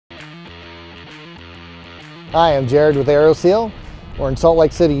Hi, I'm Jared with Aeroseal. We're in Salt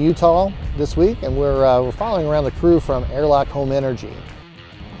Lake City, Utah this week, and we're following around the crew from Airlock Home Energy.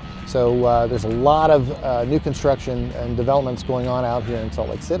 So there's a lot of new construction and developments going on out here in Salt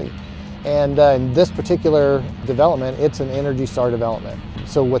Lake City. And in this particular development, it's an Energy Star development.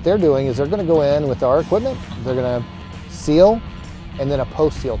 So what they're doing is they're going to go in with our equipment, they're going to seal, and then a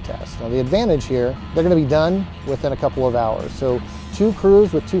post-seal test. Now the advantage here, they're going to be done within a couple of hours. So 2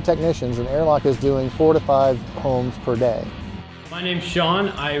 crews with 2 technicians, and Airlock is doing 4 to 5 homes per day. My name's Sean.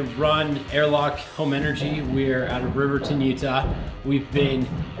 I run Airlock Home Energy. We're out of Riverton, Utah. We've been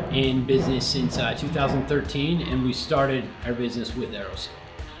in business since 2013, and we started our business with Aeroseal.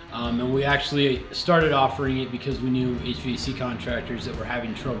 And we actually started offering it because we knew HVAC contractors that were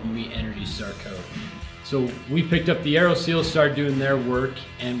having trouble meet Energy Star code. So we picked up the Aeroseal, started doing their work,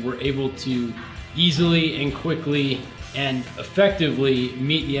 and were able to easily and quickly and effectively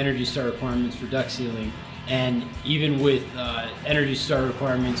meet the Energy Star requirements for duct sealing. And even with Energy Star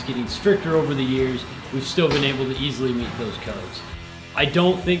requirements getting stricter over the years, we've still been able to easily meet those codes. I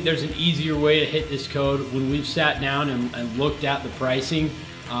don't think there's an easier way to hit this code. When we've sat down and looked at the pricing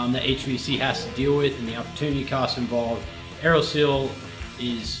that HVAC has to deal with and the opportunity costs involved, Aeroseal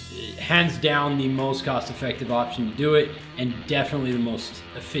is hands down the most cost-effective option to do it, and definitely the most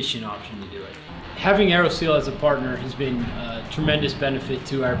efficient option to do it. Having Aeroseal as a partner has been a tremendous benefit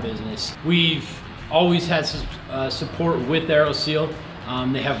to our business. We've always had support with Aeroseal.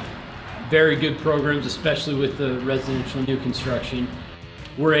 They have very good programs, especially with the residential new construction.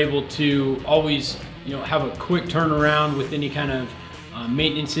 We're able to always, have a quick turnaround with any kind of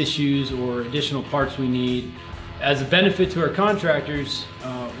maintenance issues or additional parts we need. As a benefit to our contractors,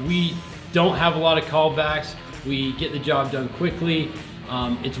 we don't have a lot of callbacks. We get the job done quickly.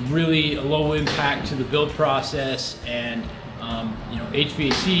 It's really a low impact to the build process, and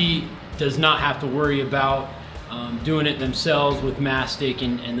HVAC does not have to worry about doing it themselves with mastic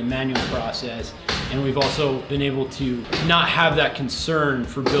and the manual process. And we've also been able to not have that concern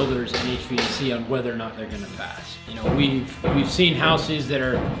for builders and HVAC on whether or not they're going to pass. We've seen houses that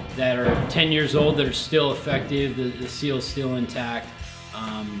are 10 years old that are still effective. The seal is still intact.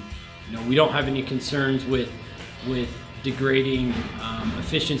 We don't have any concerns with degrading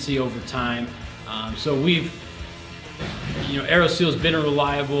efficiency over time. So Aeroseal's been a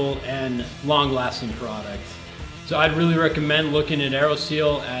reliable and long-lasting product. So I'd really recommend looking at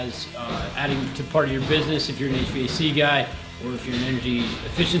Aeroseal as adding to part of your business if you're an HVAC guy, or if you're an energy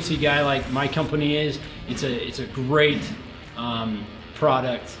efficiency guy like my company is. It's a great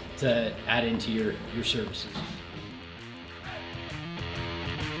product to add into your services.